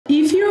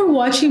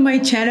watching my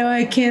channel,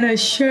 I can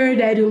assure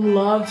that you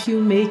love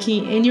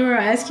filmmaking and you're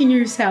asking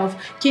yourself,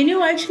 can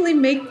you actually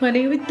make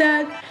money with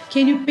that?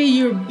 Can you pay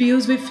your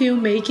bills with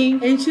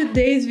filmmaking? In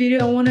today's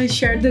video, I want to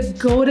share the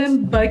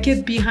golden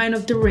bucket behind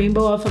of the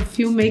rainbow of a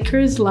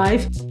filmmaker's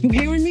life. You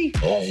hearing me?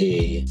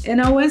 Hey.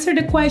 And I'll answer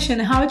the question,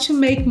 how to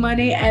make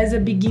money as a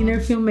beginner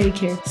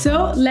filmmaker.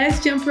 So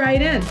let's jump right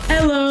in.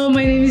 Hello,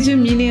 my name is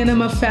Jamini and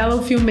I'm a fellow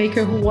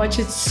filmmaker who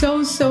watched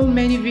so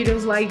many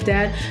videos like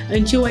that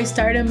until I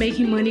started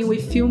making money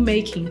with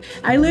filmmaking.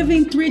 I live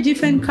in 3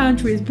 different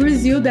countries.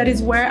 Brazil, that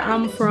is where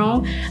I'm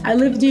from. I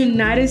live in the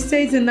United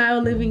States and now I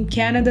live in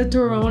Canada,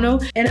 Toronto.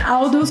 And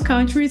all those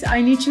countries,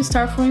 I need to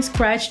start from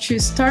scratch to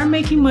start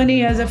making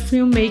money as a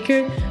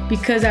filmmaker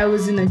because I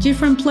was in a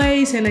different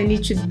place and I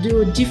need to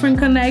do different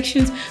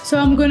connections. So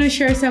I'm gonna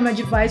share some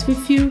advice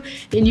with you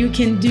and you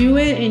can do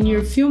it in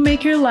your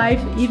filmmaker life,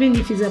 even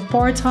if it's a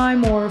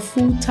part-time or a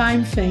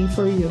full-time thing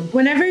for you.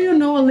 Whenever you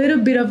know a little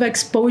bit of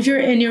exposure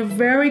and you're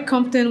very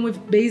confident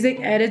with basic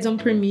edits on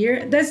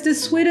Premiere, that's the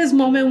sweetest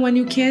moment when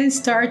you can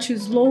start to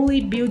slowly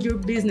build your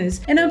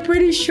business. And I'm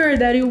pretty sure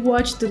that you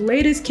watch the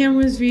latest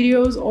cameras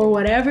videos or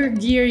whatever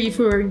gear if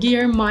you're a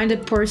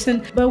gear-minded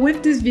person. But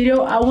with this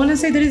video, I want to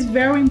say that it's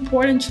very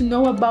important to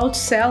know about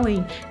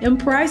selling and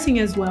pricing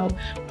as well.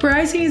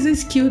 Pricing is a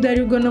skill that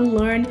you're gonna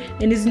learn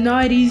and it's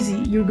not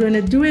easy. You're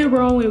gonna do it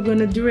wrong, you're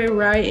gonna do it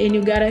right, and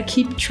you gotta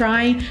keep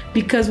trying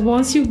because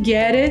once you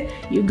get it,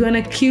 you're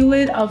gonna kill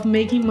it of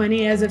making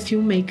money as a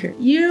filmmaker.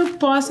 You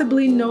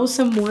possibly know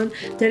someone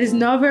that is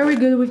not very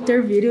good with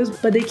their videos,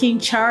 but they can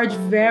charge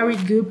very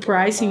good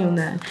pricing on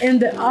that.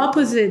 And the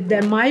opposite,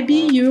 that might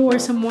be you or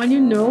someone you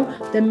know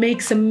that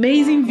makes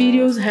amazing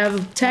videos,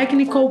 have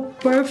technical,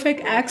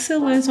 perfect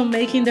excellence on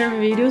making their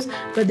videos,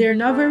 but they're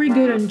not very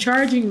good on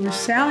charging or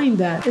selling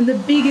that. And the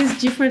biggest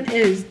difference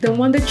is the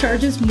one that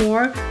charges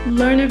more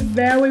learned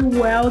very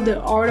well the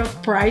art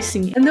of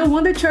pricing, and the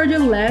one that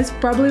charges less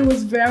probably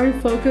was very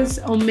focused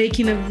on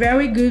making a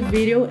very good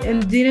video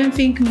and didn't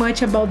think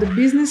much about the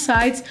business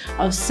sides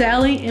of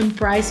selling and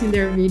pricing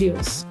their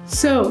videos.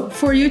 So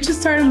for you to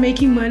start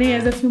making money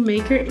as a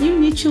filmmaker, you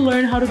need to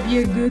learn how to be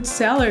a good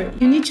seller.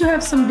 You need to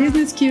have some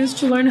business skills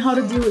to learn how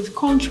to deal with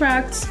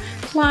contracts,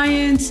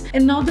 clients,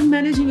 and all the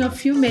managing of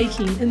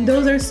filmmaking. And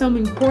those are some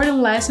important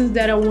lessons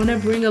that I want to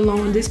bring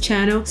along on this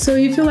channel. So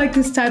if you like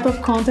this type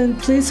of content,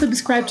 please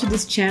subscribe to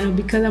this channel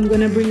because I'm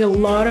gonna bring a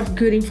lot of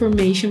good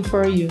information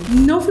for you.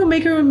 No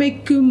filmmaker will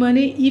make good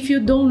money if you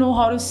don't know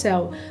how to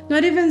sell.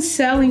 Not even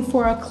selling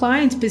for a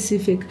client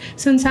specific.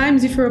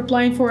 Sometimes if you're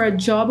applying for a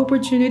job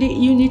opportunity,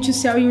 you need to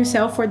sell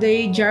yourself for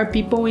the HR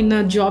people in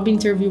a job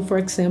interview, for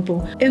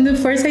example. And the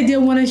first idea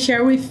I want to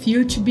share with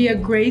you to be a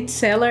great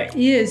seller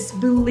is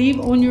believe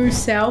on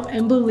yourself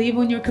and believe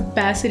on your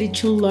capacity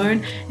to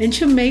learn and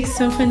to make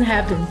something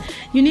happen.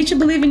 You need to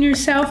believe in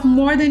yourself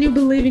more than you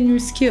believe in your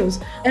skills.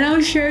 And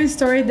I'll share a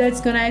story that's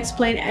gonna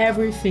explain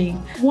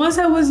everything. Once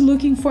I was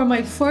looking for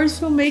my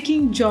first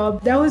filmmaking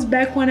job, that was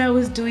back when I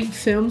was doing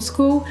film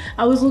school.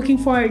 I was looking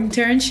for an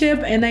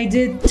internship and I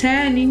did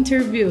 10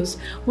 interviews.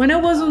 When I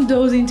was on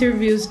those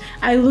interviews,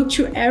 I looked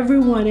to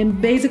everyone and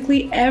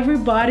basically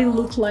everybody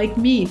looked like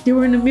me. They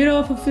were in the middle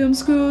of a film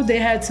school, they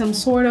had some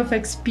sort of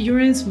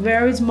experience,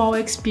 very small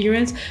experience.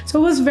 So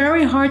it was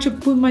very hard to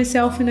put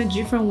myself in a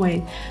different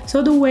way.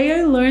 So the way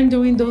I learned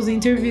doing those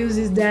interviews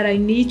is that I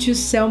need to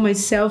sell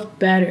myself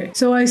better.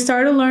 So I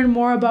started to learn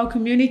more about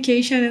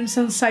communication and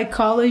some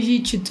psychology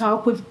to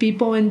talk with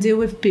people and deal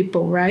with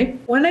people, right?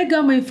 When I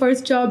got my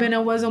first job and I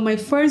was on my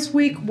first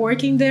week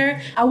working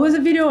there, I was a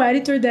video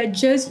editor that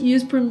just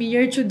used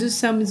Premiere to do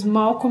some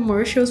small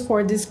commercials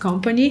for this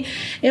company.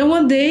 And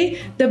one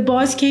day the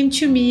boss came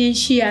to me and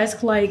she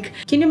asked like,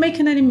 can you make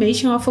an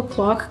animation of a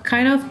clock,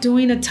 kind of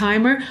doing a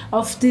timer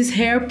of this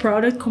hair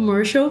product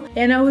commercial?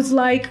 And I was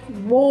like,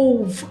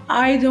 whoa,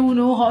 I don't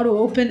know how to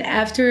open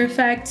After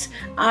Effects.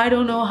 I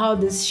don't know how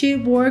this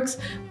shit works,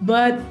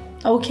 but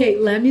okay,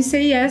 let me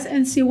say yes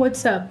and see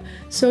what's up.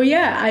 So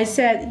yeah, I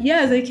said,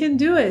 yes, I can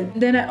do it.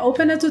 Then I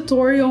opened a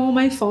tutorial on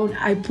my phone.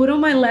 I put on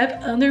my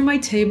lap under my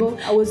table.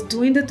 I was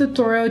doing the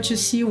tutorial to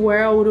see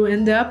where I would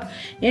end up.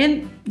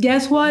 And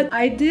guess what?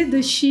 I did the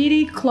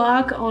shitty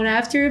clock on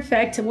After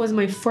Effects. It was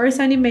my first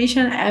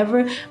animation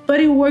ever,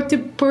 but it worked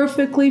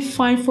perfectly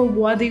fine for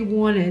what they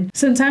wanted.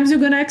 Sometimes you're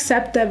gonna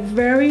accept that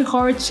very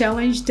hard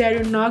challenge that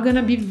you're not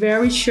gonna be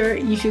very sure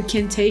if you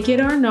can take it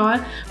or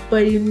not,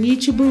 but you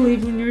need to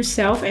believe in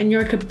yourself and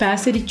your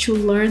capacity to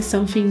learn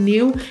something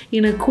new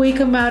in a quick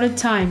amount of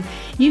time.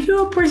 If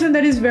you're a person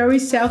that is very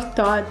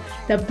self-taught,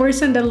 that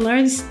person that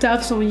learns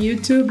stuff on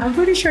YouTube, I'm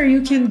pretty sure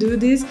you can do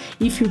this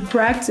if you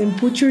practice and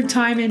put your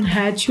time and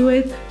head to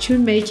it to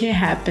make it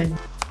happen.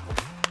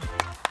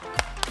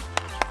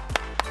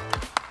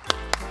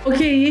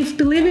 Okay, if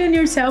believing in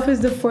yourself is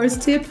the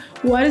first tip,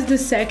 What is the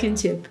second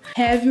tip?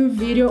 Have your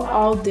video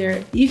out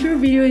there. If your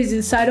video is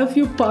inside of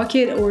your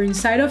pocket or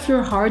inside of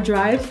your hard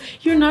drive,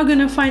 you're not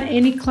gonna find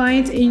any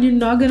clients and you're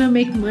not gonna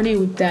make money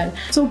with that.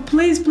 So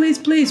please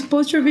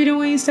post your video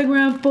on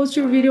Instagram, post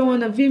your video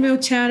on a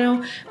Vimeo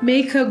channel,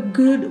 make a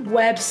good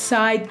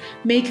website,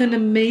 make an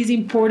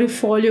amazing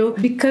portfolio,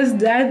 because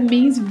that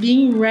means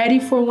being ready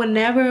for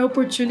whenever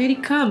opportunity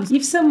comes.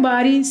 If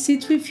somebody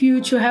sits with you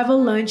to have a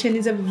lunch and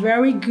is a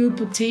very good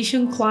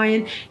potential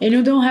client and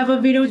you don't have a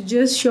video to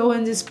just show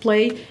and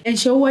display and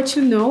show what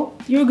you know,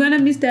 you're gonna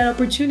miss that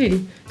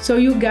opportunity. So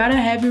you gotta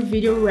have your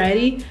video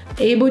ready,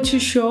 able to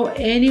show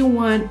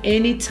anyone,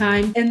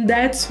 anytime. And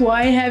that's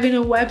why having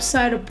a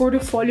website, a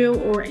portfolio,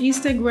 or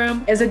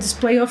Instagram as a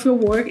display of your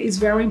work is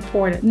very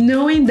important.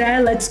 Knowing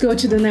that, let's go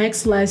to the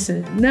next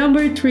lesson.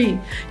 Number 3,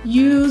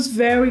 use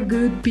very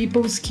good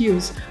people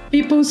skills.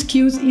 People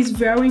skills is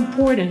very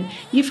important.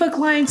 If a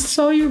client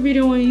saw your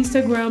video on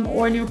Instagram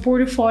or in your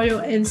portfolio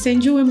and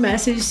send you a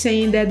message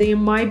saying that they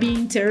might be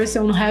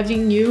interested in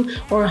having you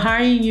or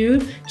hiring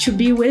you to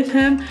be with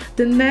him,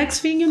 the next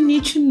thing you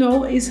need to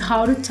know is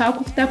how to talk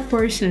with that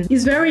person.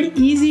 It's very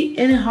easy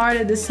and hard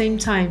at the same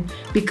time,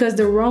 because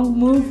the wrong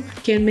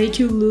move can make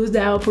you lose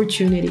that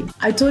opportunity.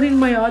 I told in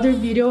my other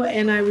video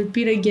and I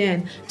repeat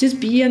again, just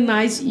be a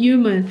nice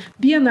human,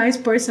 be a nice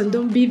person,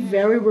 don't be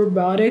very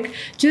robotic,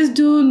 just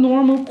do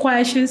normal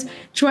questions,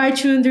 try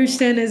to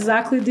understand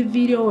exactly the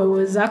video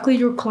or exactly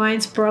your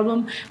client's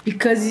problem,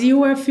 because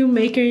you are a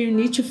filmmaker, you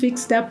need to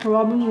fix that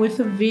problem with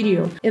a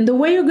video. And the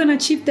way you're gonna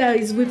achieve that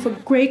is with a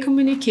great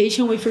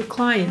communication with your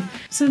client.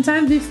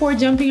 Sometimes before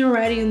jumping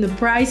already in the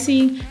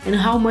pricing and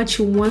how much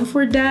you want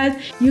for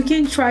that, you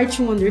can try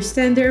to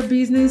understand their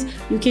business,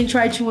 you can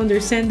try to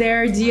understand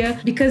their idea,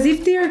 because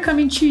if they are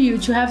coming to you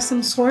to have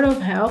some sort of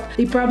help,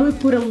 they probably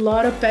put a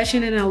lot of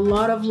passion and a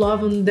lot of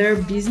love on their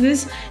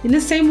business in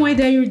the same way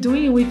that you're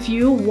doing it with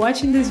you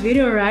watching this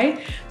video,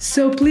 right?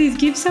 So please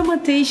give some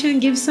attention,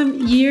 give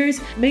some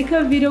ears, make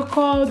a video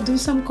call, do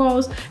some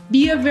calls,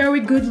 be a very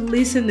good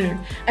listener.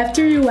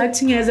 After you're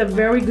acting as a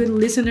very good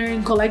listener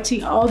and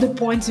collecting all the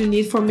points you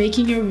need for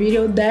making your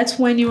video, that's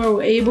when you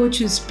are able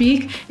to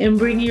speak and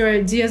bring your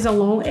ideas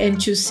along and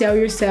to sell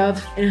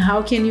yourself and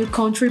how can you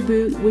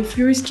contribute with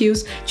your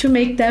skills to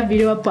make that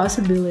video a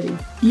possibility.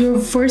 Your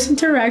first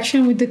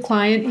interaction with the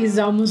client is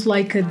almost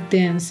like a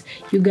dance.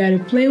 You gotta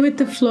play with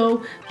the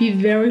flow, be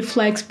very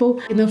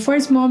flexible. In the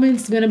first moment,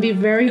 it's gonna be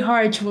very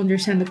hard to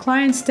understand the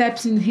client's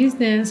steps in his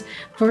dance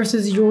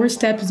versus your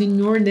steps in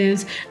your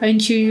dance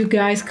until you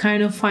guys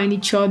kind of find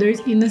each other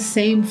in the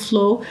same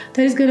flow.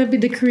 That is gonna be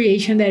the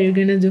creation that you're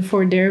gonna do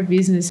for their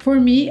business.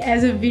 For me,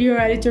 as a video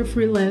editor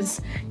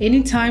freelance,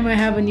 anytime I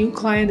have a new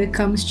client that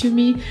comes to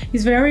me,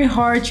 it's very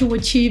hard to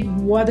achieve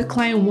what the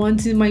client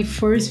wants in my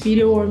first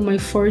video or my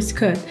first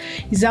cut.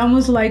 It's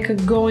almost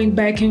like going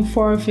back and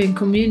forth and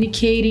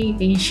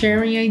communicating and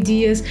sharing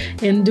ideas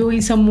and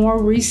doing some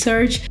more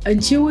research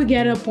until we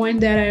get a point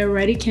that I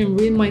already can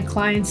read my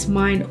client's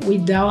mind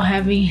without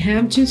having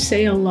him to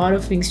say a lot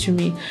of things to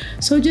me.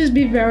 So just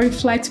be very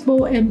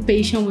flexible and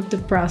patient with the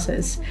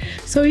process.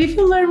 So if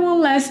you learned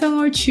one lesson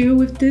or two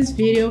with this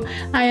video,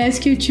 I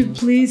ask you to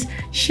please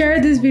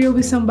share this video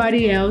with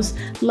somebody else,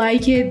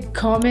 like it,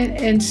 comment,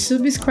 and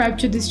subscribe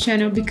to this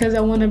channel, because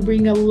I want to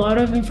bring a lot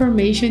of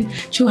information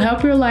to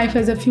help your life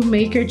as a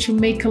filmmaker to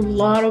make a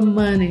lot of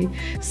money.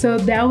 So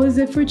that was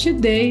it for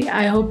today.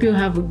 I hope you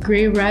have a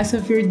great rest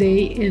of your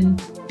day,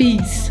 and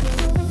peace.